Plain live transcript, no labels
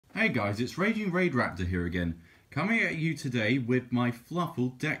Hey guys, it's RagingRaidRaptor here again, coming at you today with my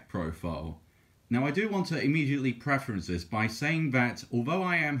Fluffal Deck profile. Now I do want to immediately preference this by saying that although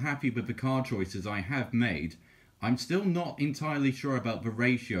I am happy with the card choices I have made, I'm still not entirely sure about the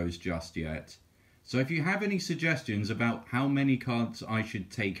ratios just yet. So if you have any suggestions about how many cards I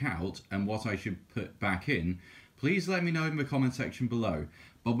should take out and what I should put back in, please let me know in the comment section below.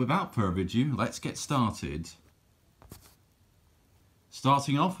 But without further ado, let's get started.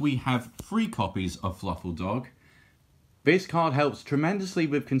 Starting off, we have 3 copies of Fluffal Dog. This card helps tremendously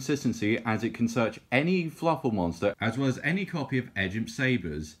with consistency as it can search any Fluffal monster as well as any copy of Edge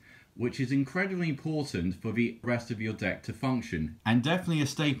Sabers, which is incredibly important for the rest of your deck to function, and definitely a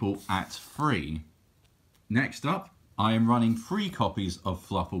staple at 3. Next up, I am running 3 copies of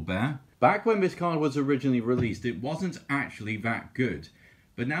Fluffal Bear. Back when this card was originally released, it wasn't actually that good,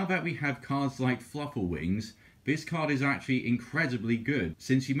 but now that we have cards like Fluffal Wings, this card is actually incredibly good,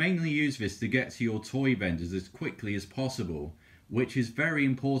 since you mainly use this to get to your toy vendors as quickly as possible, which is very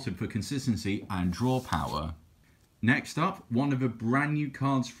important for consistency and draw power. Next up, one of the brand new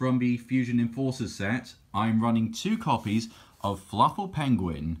cards from the Fusion Enforcers set, I'm running 2 copies of Fluffal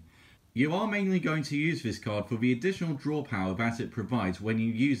Penguin. You are mainly going to use this card for the additional draw power that it provides when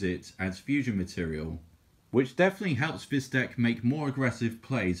you use it as fusion material, which definitely helps this deck make more aggressive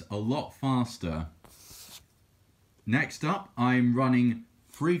plays a lot faster. Next up, I'm running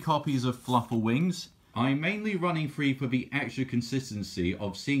 3 copies of Fluffal Wings. I'm mainly running 3 for the extra consistency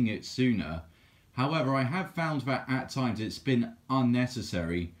of seeing it sooner. However, I have found that at times it's been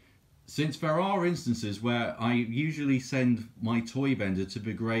unnecessary, since there are instances where I usually send my toy vendor to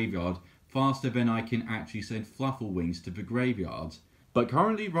the graveyard faster than I can actually send Fluffal Wings to the graveyard. But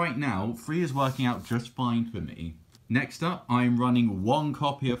currently right now, 3 is working out just fine for me. Next up, I'm running 1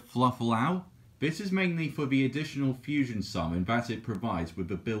 copy of Fluffal Owl. This is mainly for the additional fusion summon that it provides with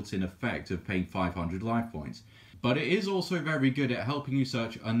the built-in effect of paying 500 life points. But it is also very good at helping you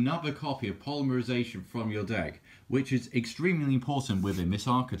search another copy of polymerization from your deck, which is extremely important within this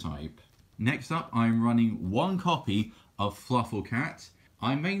archetype. Next up, I'm running 1 copy of Fluffal Cat.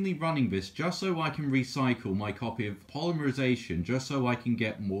 I'm mainly running this just so I can recycle my copy of polymerization, just so I can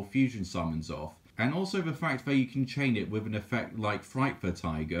get more fusion summons off. And also the fact that you can chain it with an effect like Frightful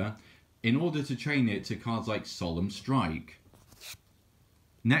Tiger, in order to chain it to cards like Solemn Strike.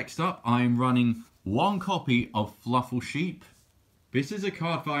 Next up, I am running 1 copy of Fluffal Sheep. This is a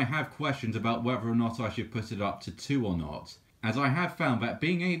card that I have questions about whether or not I should put it up to 2 or not, as I have found that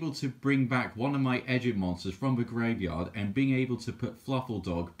being able to bring back one of my Edge monsters from the graveyard and being able to put Fluffal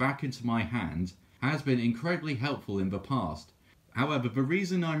Dog back into my hand has been incredibly helpful in the past. However, the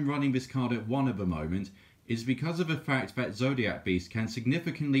reason I'm running this card at 1 at the moment is because of the fact that Zodiac Beast can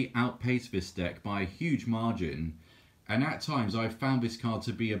significantly outpace this deck by a huge margin, and at times I've found this card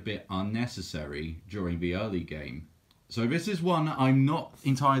to be a bit unnecessary during the early game. So this is one I'm not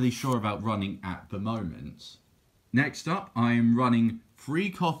entirely sure about running at the moment. Next up, I am running 3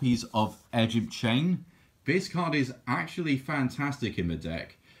 copies of Edge Chain. This card is actually fantastic in the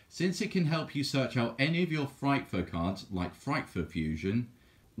deck, since it can help you search out any of your Frightful cards, like Frightful Fusion,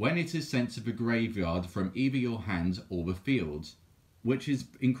 when it is sent to the graveyard from either your hand or the field, which is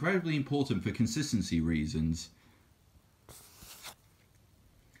incredibly important for consistency reasons.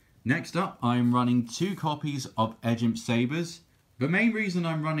 Next up, I'm running 2 copies of Edge Sabers. The main reason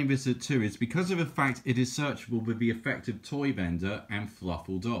I'm running this at 2 is because of the fact it is searchable with the effect of Toy Vendor and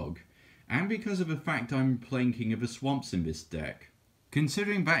Fluffal Dog, and because of the fact I'm playing King of the Swamps in this deck,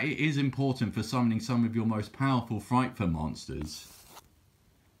 considering that it is important for summoning some of your most powerful Frightful monsters.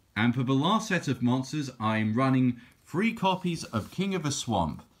 And for the last set of monsters, I'm running 3 copies of King of the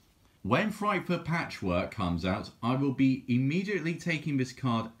Swamp. When Frightful Patchwork comes out, I will be immediately taking this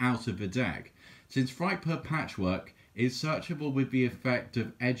card out of the deck, since Frightful Patchwork is searchable with the effect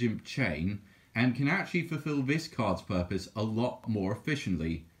of Edge Chain, and can actually fulfill this card's purpose a lot more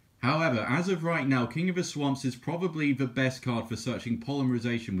efficiently. However, as of right now, King of the Swamps is probably the best card for searching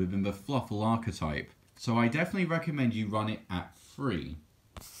polymerization within the Fluffal archetype, so I definitely recommend you run it at 3.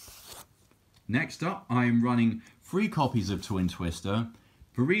 Next up, I am running 3 copies of Twin Twister.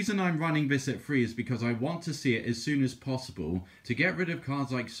 The reason I'm running this at 3 is because I want to see it as soon as possible to get rid of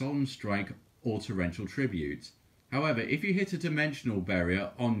cards like Solemn Strike or Torrential Tribute. However, if you hit a dimensional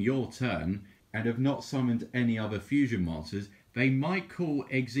barrier on your turn and have not summoned any other fusion monsters, they might call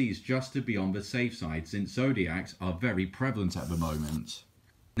Xyz just to be on the safe side, since Zodiacs are very prevalent at the moment.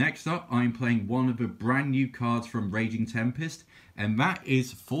 Next up, I'm playing one of the brand new cards from Raging Tempest, and that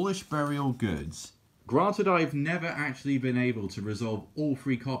is Foolish Burial Goods. Granted, I've never actually been able to resolve all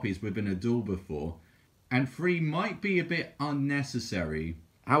 3 copies within a duel before, and 3 might be a bit unnecessary,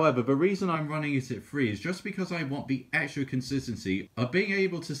 However, the reason I'm running it at 3 is just because I want the extra consistency of being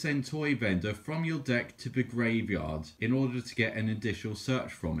able to send Toy Vendor from your deck to the graveyard in order to get an additional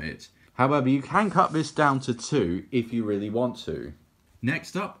search from it. However, you can cut this down to 2 if you really want to.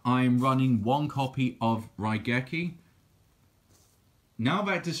 Next up, I am running 1 copy of Raigeki. Now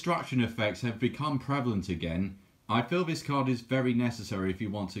that destruction effects have become prevalent again, I feel this card is very necessary if you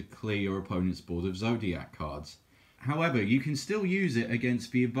want to clear your opponent's board of Zodiac cards. However, you can still use it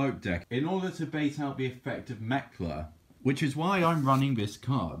against the Evoke deck in order to bait out the effect of Mekla, which is why I'm running this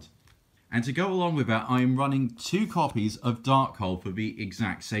card. And to go along with that, I am running 2 copies of Darkhold for the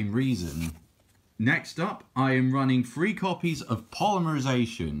exact same reason. Next up, I am running 3 copies of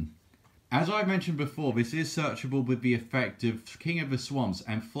Polymerization. As I mentioned before, this is searchable with the effect of King of the Swamps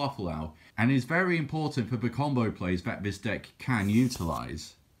and Fluffal, and is very important for the combo plays that this deck can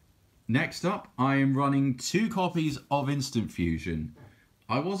utilise. Next up, I am running 2 copies of Instant Fusion.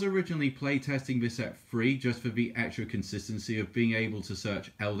 I was originally playtesting this at 3 just for the extra consistency of being able to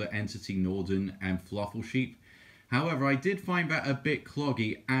search Elder Entity Norden and Fluffal Sheep. However, I did find that a bit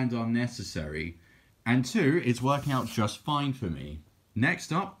cloggy and unnecessary. And 2 is working out just fine for me.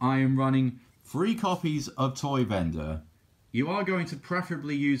 Next up, I am running 3 copies of Toy Vendor. You are going to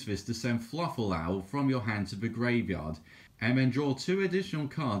preferably use this to send Fluffal from your hand to the graveyard, and then draw 2 additional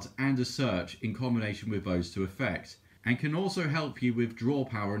cards and a search in combination with those 2 effects, and can also help you with draw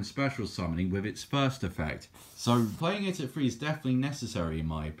power and special summoning with its first effect, so playing it at 3 is definitely necessary in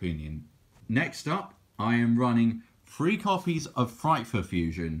my opinion. Next up, I am running 3 copies of Frightful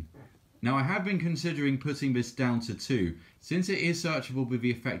Fusion. Now I have been considering putting this down to 2, since it is searchable with the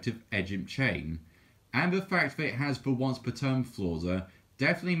effect of Egypt Chain, and the fact that it has the once per turn flauser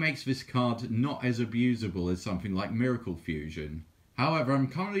definitely makes this card not as abusable as something like Miracle Fusion. However, I'm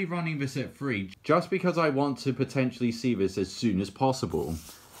currently running this at 3 just because I want to potentially see this as soon as possible.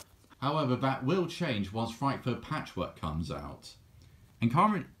 However, that will change once Frightful Patchwork comes out.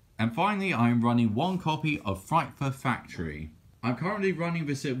 And finally, I am running 1 copy of Frightful Factory. I'm currently running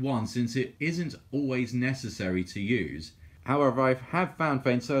this at 1 since it isn't always necessary to use. However, I have found that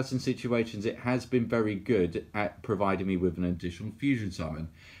in certain situations it has been very good at providing me with an additional fusion summon.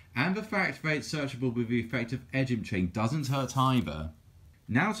 And the fact that it's searchable with the effect of Egypt Chain doesn't hurt either.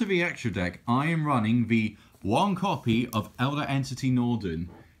 Now to the extra deck, I am running the 1 copy of Elder Entity Norden.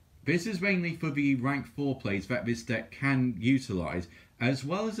 This is mainly for the rank 4 plays that this deck can utilise, as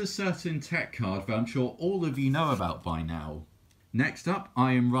well as a certain tech card that I'm sure all of you know about by now. Next up,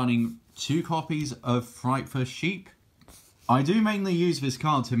 I am running 2 copies of Frightful Sheep. I do mainly use this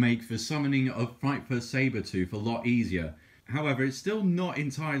card to make the summoning of Frightful Sabertooth a lot easier. However, it's still not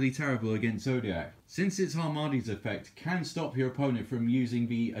entirely terrible against Zodiac, since its Harmoni's effect can stop your opponent from using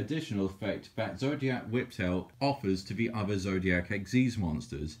the additional effect that Zodiac Whiptail offers to the other Zodiac Xyz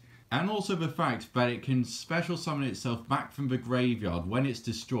monsters. And also the fact that it can special summon itself back from the graveyard when it's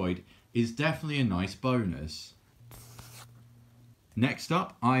destroyed is definitely a nice bonus. Next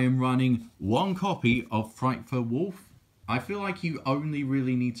up, I am running 1 copy of Frightful Wolf. I feel like you only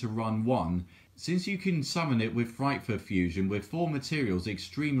really need to run 1, since you can summon it with Frightful Fusion with 4 materials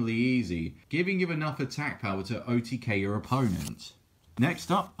extremely easy, giving you enough attack power to OTK your opponent.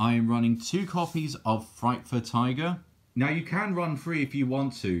 Next up, I am running 2 copies of Frightful Tiger. Now you can run 3 if you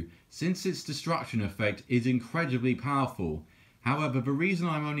want to, since its destruction effect is incredibly powerful. However, the reason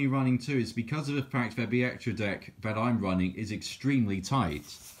I'm only running 2 is because of the fact that the extra deck that I'm running is extremely tight.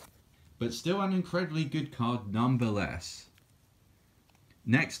 But still an incredibly good card nonetheless.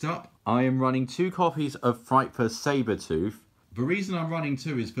 Next up, I am running 2 copies of Frightful Sabertooth. The reason I'm running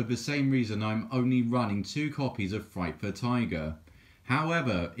 2 is for the same reason I'm only running 2 copies of Frightful Tiger.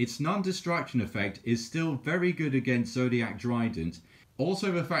 However, its non-destruction effect is still very good against Zodiac Trident.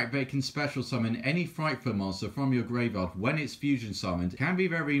 Also, the fact that it can special summon any Frightful monster from your graveyard when it's fusion summoned can be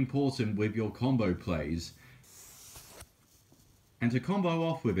very important with your combo plays. And to combo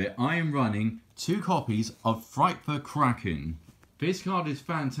off with it, I am running 2 copies of Frightful Kraken. This card is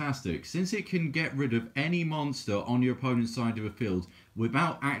fantastic since it can get rid of any monster on your opponent's side of the field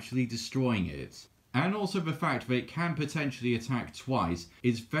without actually destroying it. And also the fact that it can potentially attack twice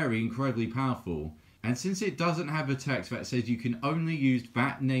is very incredibly powerful. And since it doesn't have a text that says you can only use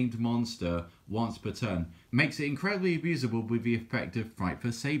that named monster once per turn, makes it incredibly abusable with the effect of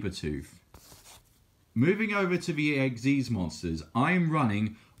Frightful Sabertooth. Moving over to the Xyz monsters, I am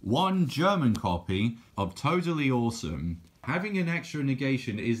running 1 German copy of Totally Awesome. Having an extra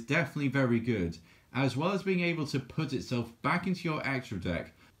negation is definitely very good, as well as being able to put itself back into your extra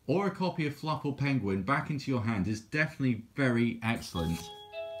deck, or a copy of Fluffal Penguin back into your hand is definitely very excellent.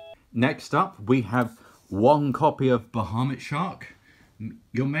 Next up, we have 1 copy of Bahamut Shark.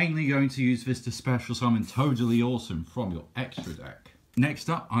 You're mainly going to use this to special summon Totally Awesome from your extra deck. Next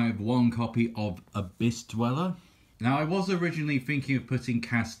up, I have one copy of Abyss Dweller. Now, I was originally thinking of putting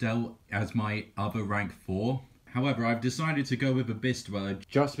Castell as my other rank 4. However, I've decided to go with Abyss Dweller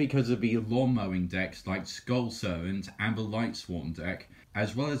just because of the lawn mowing decks like Skull Servant and the Light Swarm deck,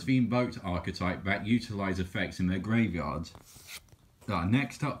 as well as the Invoked archetype that utilise effects in their graveyard.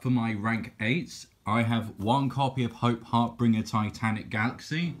 Next up for my rank 8s, I have one copy of Hope Heartbringer Titanic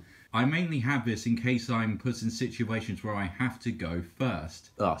Galaxy. I mainly have this in case I'm put in situations where I have to go first.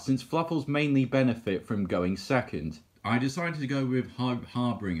 Since Fluffals mainly benefit from going second, I decided to go with Hope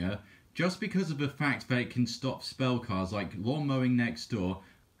Harbinger just because of the fact that it can stop spell cards like Lawn Mowing Next Door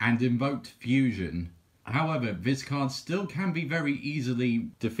and Invoked Fusion. However, this card still can be very easily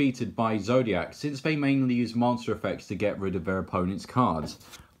defeated by Zodiac since they mainly use monster effects to get rid of their opponent's cards.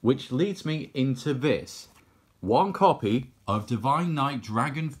 Which leads me into this. One copy of Divine Knight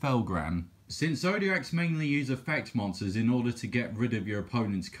Dragon Felgran. Since Zodiacs mainly use effect monsters in order to get rid of your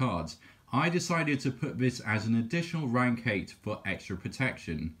opponent's cards, I decided to put this as an additional rank 8 for extra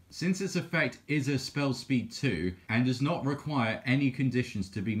protection. Since its effect is a spell speed 2 and does not require any conditions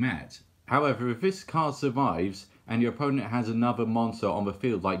to be met. However, if this card survives and your opponent has another monster on the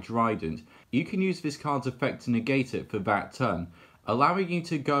field like Trident, you can use this card's effect to negate it for that turn, allowing you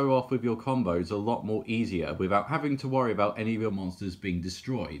to go off with your combos a lot more easier without having to worry about any of your monsters being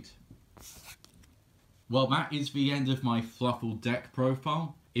destroyed. Well, that is the end of my Fluffal deck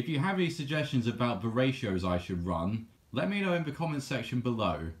profile. If you have any suggestions about the ratios I should run, let me know in the comments section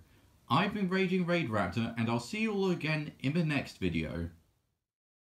below. I've been RagingRaidRaptor and I'll see you all again in the next video.